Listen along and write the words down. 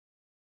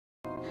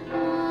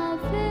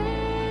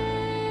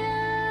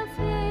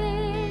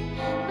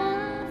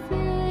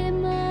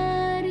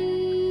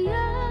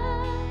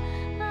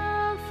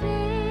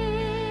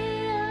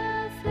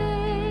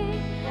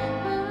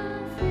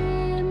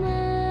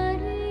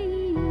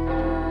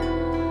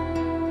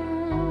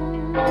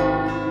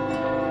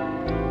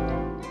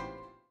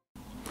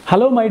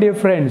Hello my dear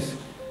friends,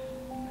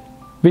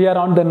 we are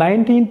on the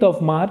 19th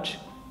of March.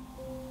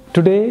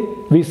 Today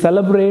we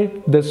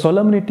celebrate the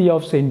Solemnity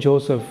of St.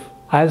 Joseph,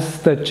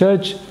 as the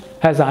church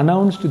has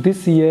announced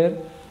this year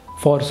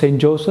for St.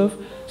 Joseph.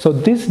 So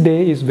this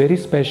day is very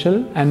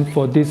special and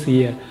for this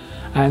year,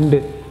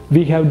 and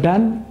we have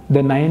done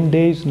the 9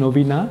 days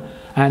novena,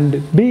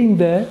 and being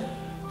the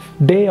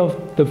day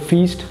of the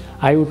feast,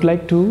 I would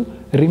like to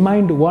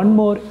remind one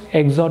more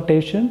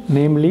exhortation,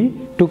 namely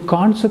to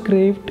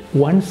consecrate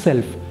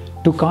oneself,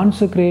 to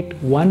consecrate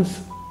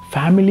one's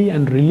family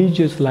and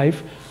religious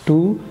life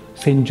to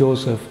St.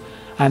 Joseph.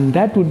 And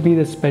that would be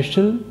the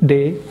special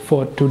day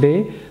for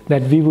today,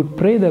 that we would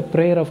pray the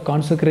prayer of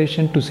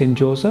consecration to St.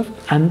 Joseph,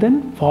 and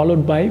then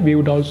followed by we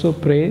would also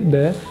pray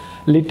the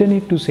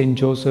litany to St.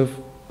 Joseph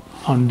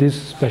on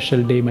this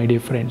special day, my dear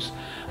friends.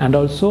 And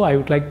also I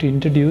would like to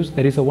introduce,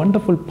 there is a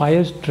wonderful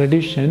pious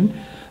tradition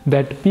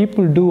that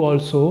people do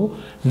also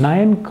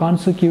 9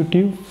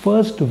 consecutive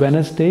first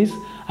Wednesdays,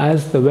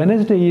 as the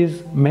Wednesday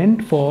is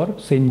meant for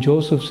St.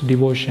 Joseph's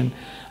devotion.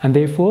 And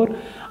therefore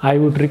I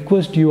would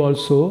request you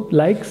also,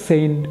 like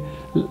Saint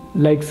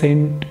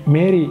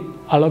Mary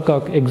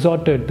Alacoque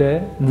exhorted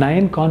the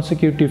 9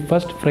 consecutive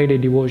First Friday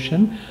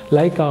devotion,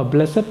 like our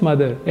Blessed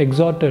Mother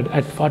exhorted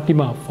at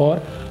Fatima for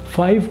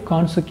 5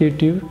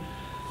 consecutive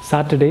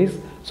Saturdays.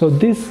 So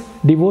this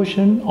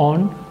devotion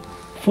on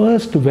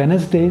first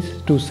Wednesdays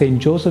to St.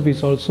 Joseph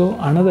is also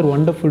another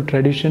wonderful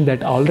tradition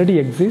that already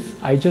exists.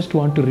 I just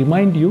want to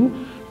remind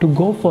you to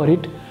go for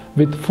it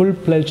with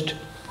full-fledged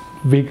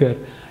vigor.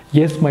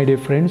 Yes, my dear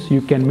friends,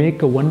 you can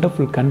make a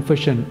wonderful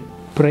confession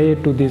prior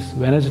to these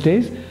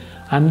Wednesdays,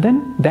 and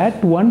then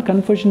that one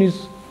confession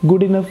is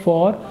good enough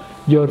for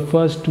your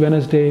first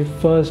Wednesday,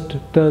 first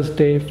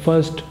Thursday,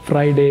 first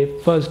Friday,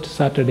 first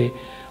Saturday.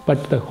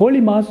 But the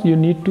Holy Mass you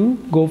need to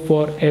go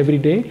for every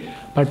day.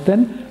 But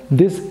then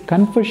this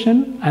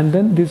confession and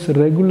then this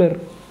regular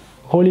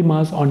Holy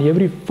Mass on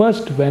every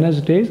first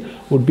Wednesdays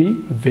would be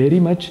very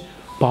much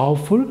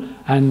powerful,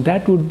 and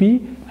that would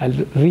be a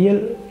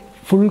real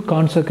full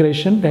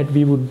consecration that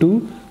we would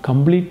do,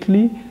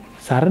 completely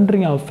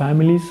surrendering our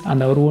families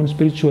and our own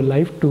spiritual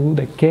life to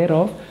the care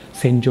of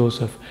St.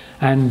 Joseph.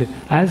 And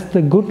as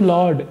the good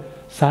Lord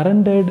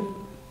surrendered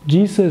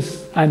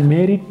Jesus and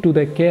Mary to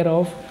the care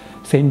of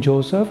St.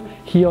 Joseph,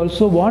 He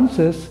also wants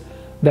us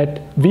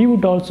that we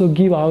would also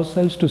give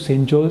ourselves to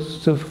St.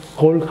 Joseph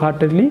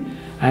wholeheartedly,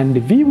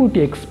 and we would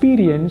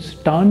experience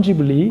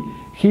tangibly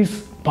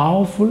His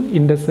powerful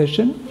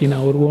intercession in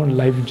our own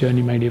life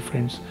journey, my dear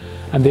friends.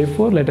 And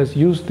therefore let us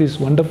use this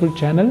wonderful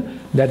channel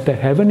that the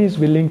heaven is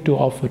willing to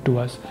offer to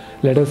us.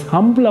 Let us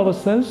humble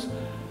ourselves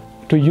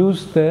to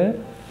use the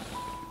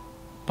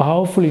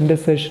powerful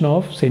intercession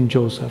of St.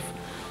 Joseph.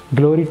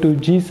 Glory to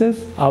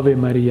Jesus. Ave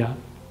Maria.